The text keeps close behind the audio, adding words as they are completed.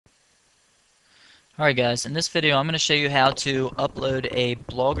Alright guys, in this video I'm going to show you how to upload a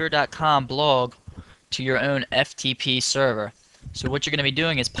blogger.com blog to your own FTP server. So what you're going to be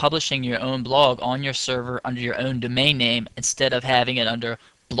doing is publishing your own blog on your server under your own domain name instead of having it under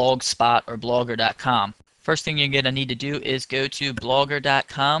Blogspot or blogger.com. First thing you're going to need to do is go to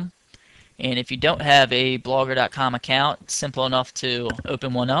blogger.com, and if you don't have a blogger.com account, it's simple enough to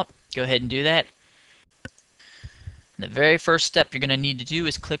open one up. Go ahead and do that. And the very first step you're going to need to do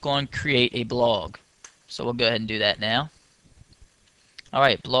is click on create a blog. So we'll go ahead and do that now.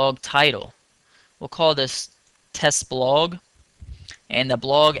 Alright, blog title. We'll call this test blog, and the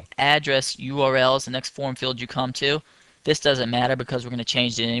blog address URL is the next form field you come to. This doesn't matter because we're going to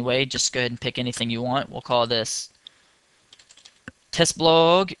change it anyway. Just go ahead and pick anything you want. We'll call this test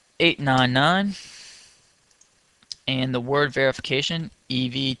blog 899, and the word verification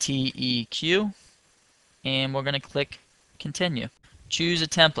EVTEQ, and we're going to click continue. Choose a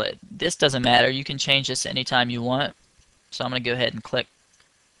template. This doesn't matter. You can change this anytime you want. So I'm going to go ahead and click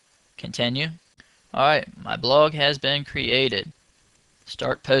continue. Alright, my blog has been created.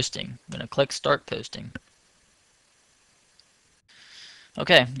 Start posting. I'm going to click start posting.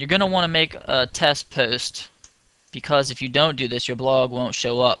 Okay, you're going to want to make a test post, because if you don't do this, your blog won't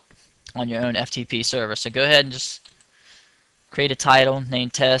show up on your own FTP server. So go ahead and just create a title, name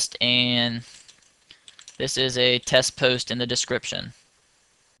test, and this is a test post in the description.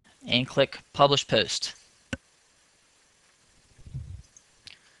 And click publish post.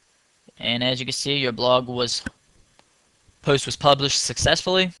 And as you can see, your blog post was published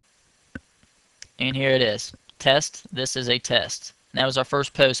successfully. And here it is. Test. This is a test. And that was our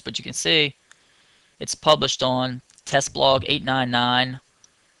first post, but you can see it's published on testblog899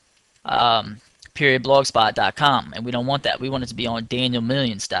 blogspot.com, and we don't want that. We want it to be on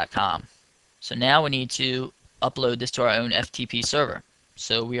danielmillions.com. So now we need to upload this to our own FTP server.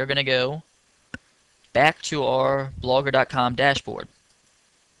 So we are going to go back to our blogger.com dashboard.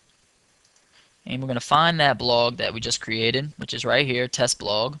 And we're going to find that blog that we just created, which is right here, test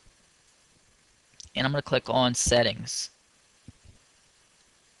blog. And I'm going to click on settings.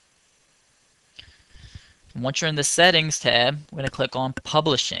 And once you're in the settings tab, we're going to click on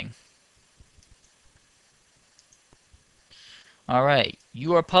publishing. Alright,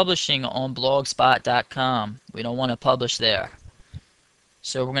 you are publishing on blogspot.com. We don't want to publish there.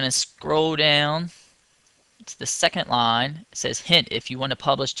 So we're going to scroll down to the second line. It says hint, if you want to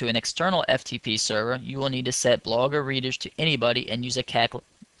publish to an external FTP server, you will need to set blogger readers to anybody and use a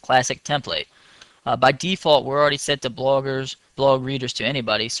classic template. By default, we're already set to blog readers to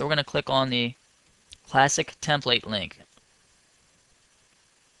anybody, so we're going to click on the classic template link.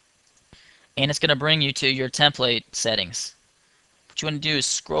 And it's going to bring you to your template settings. What you want to do is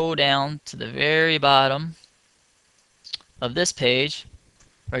scroll down to the very bottom of this page,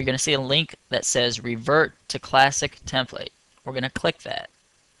 where you're going to see a link that says revert to classic template. We're going to click that.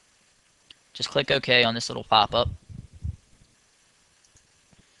 Just click OK on this little pop-up.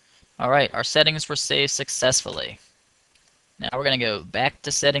 Alright, our settings were saved successfully. Now we're going to go back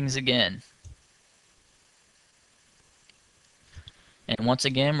to settings again. And once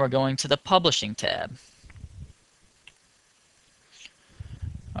again, we're going to the publishing tab.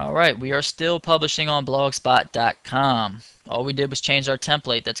 Alright, we are still publishing on blogspot.com. All we did was change our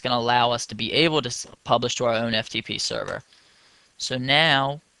template that's going to allow us to be able to publish to our own FTP server. So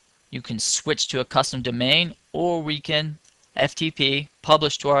now you can switch to a custom domain, or we can FTP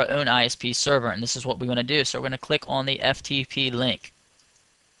publish to our own ISP server, and this is what we want to do. So we're going to click on the FTP link.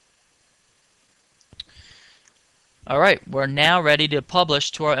 Alright, we're now ready to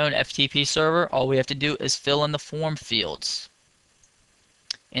publish to our own FTP server. All we have to do is fill in the form fields.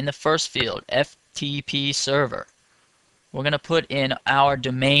 In the first field, FTP server, we're going to put in our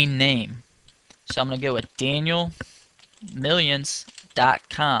domain name. So I'm going to go with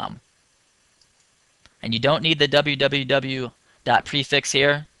danielmillions.com. And you don't need the www prefix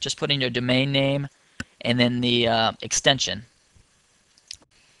here. Just put in your domain name and then the extension.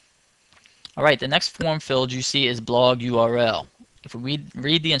 Alright, the next form field you see is blog URL. If we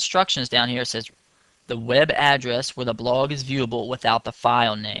read the instructions down here, it says the web address where the blog is viewable without the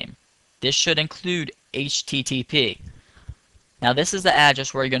file name. This should include HTTP. Now this is the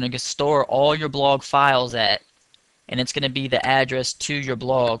address where you're going to store all your blog files at, and it's going to be the address to your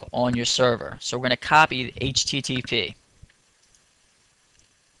blog on your server. So we're going to copy the HTTP.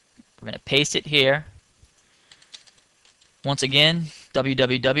 We're going to paste it here. Once again,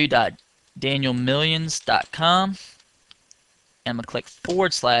 www.danielmillions.com. And I'm going to click /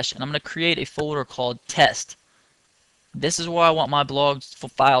 and I'm going to create a folder called test. This is where I want my blog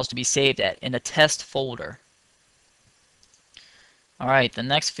files to be saved at, in the test folder. Alright, the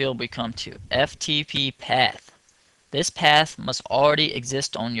next field we come to, FTP path. This path must already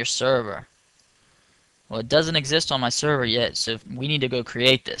exist on your server. Well, it doesn't exist on my server yet, so we need to go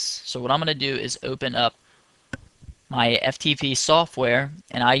create this. So what I'm going to do is open up my FTP software,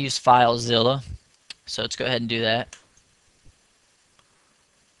 and I use FileZilla. So let's go ahead and do that.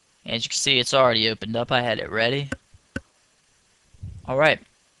 As you can see, it's already opened up. I had it ready. Alright,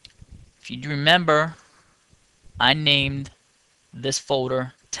 if you remember, I named this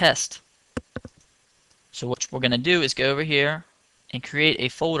folder test. So what we're going to do is go over here and create a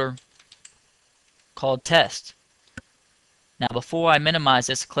folder called test. Now before I minimize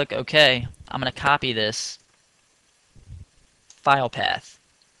this, click OK. I'm going to copy this file path.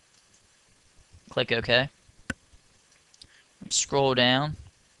 Click OK. Scroll down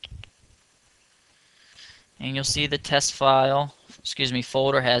and you'll see the test file,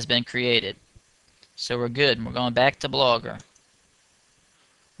 folder has been created. So we're good. We're going back to Blogger.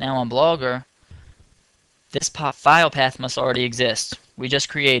 Now on Blogger, this file path must already exist. We just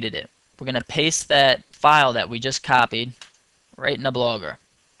created it. We're going to paste that file that we just copied right in the Blogger.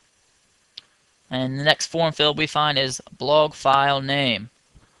 And the next form field we find is blog file name.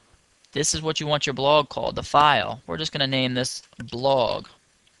 This is what you want your blog called, the file. We're just going to name this blog.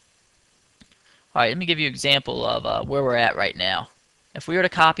 Alright, let me give you an example of where we're at right now. If we were to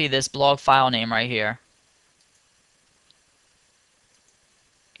copy this blog file name right here,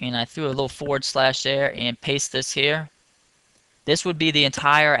 and I threw a little / there and paste this here, this would be the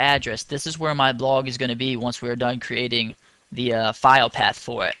entire address. This is where my blog is going to be once we're done creating the file path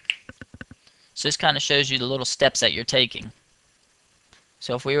for it. So this kind of shows you the little steps that you're taking.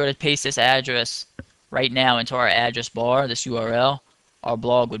 So if we were to paste this address right now into our address bar, this URL, our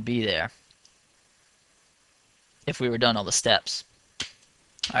blog would be there if we were done all the steps.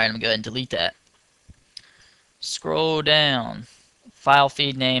 Alright, I'm going to go ahead and delete that. Scroll down. File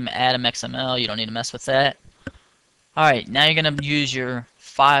feed name, Adam XML. You don't need to mess with that. Alright, now you're going to use your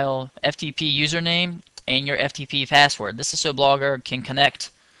file FTP username and your FTP password. This is so Blogger can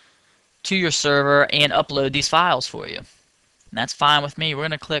connect to your server and upload these files for you. And that's fine with me. We're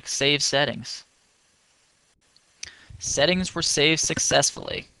going to click Save Settings. Settings were saved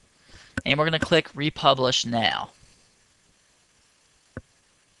successfully. And we're going to click Republish Now.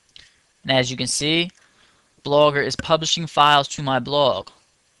 And as you can see, Blogger is publishing files to my blog.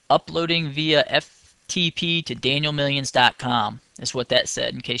 Uploading via FTP to danielmillions.com is what that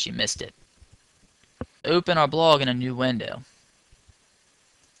said, in case you missed it. Open our blog in a new window.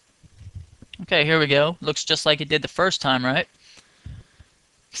 Okay, here we go. Looks just like it did the first time, right?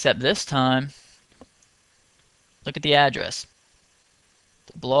 Except this time, look at the address.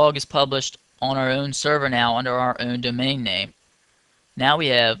 The blog is published on our own server now under our own domain name. Now we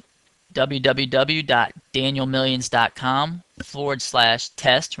have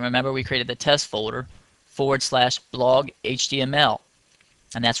www.danielmillions.com/test. Remember, we created the test folder /blog HTML.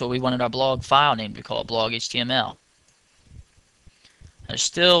 And that's what we wanted our blog file name to call, blog HTML. There's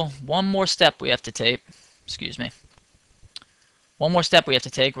still one more step we have to take. One more step we have to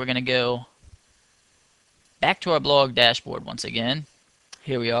take. We're going to go back to our blog dashboard once again.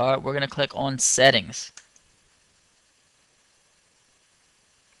 Here we are. We're going to click on Settings.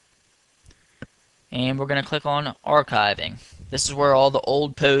 And we're going to click on Archiving. This is where all the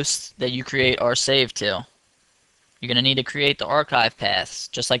old posts that you create are saved to. You're going to need to create the archive paths,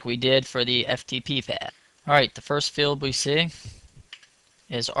 just like we did for the FTP path. Alright, the first field we see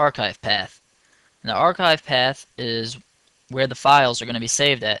is Archive Path. And the Archive Path is where the files are going to be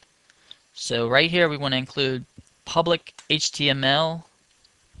saved at. So right here we want to include public HTML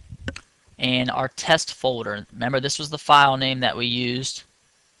and our test folder. Remember, this was the file name that we used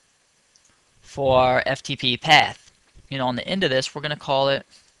for our FTP path. On the end of this, we're going to call it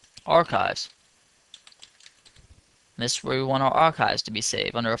archives. This is where we want our archives to be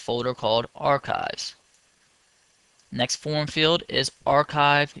saved, under a folder called archives. Next form field is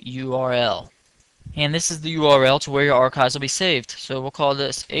archive URL. And this is the URL to where your archives will be saved. So we'll call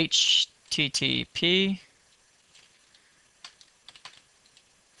this http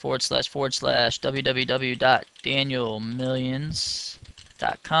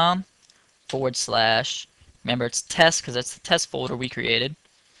www.danielmillions.com / remember it's test because that's the test folder we created,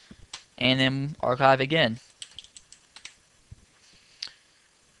 and then archive again.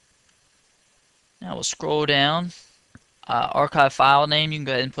 Now we'll scroll down. Archive file name, you can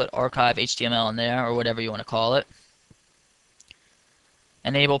go ahead and put archive HTML in there, or whatever you want to call it.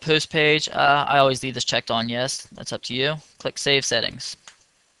 Enable post page, I always leave this checked on yes, that's up to you. Click Save Settings.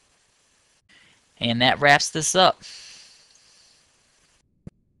 And that wraps this up.